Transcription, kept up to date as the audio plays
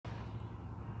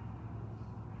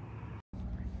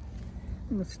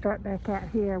We'll start back out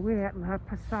here. We're at La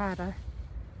Posada,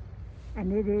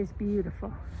 and it is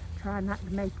beautiful. Try not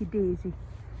to make you dizzy.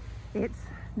 It's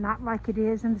not like it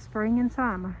is in the spring and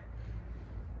summer,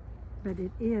 but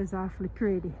it is awfully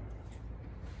pretty.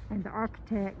 And the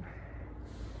architect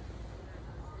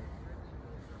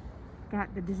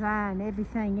got the design,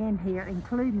 everything in here,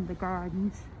 including the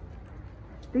gardens.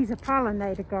 These are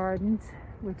pollinator gardens,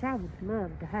 which I would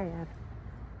love to have.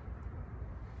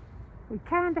 We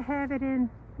kind of have it in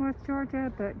North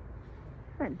Georgia, but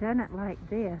haven't done it like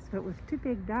this. But with two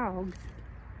big dogs,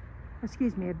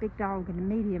 excuse me, a big dog and a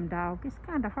medium dog, it's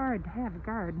kind of hard to have a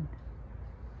garden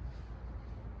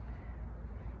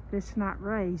that's not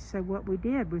raised. So what we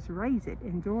did was raise it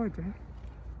in Georgia.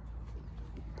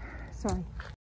 Sorry.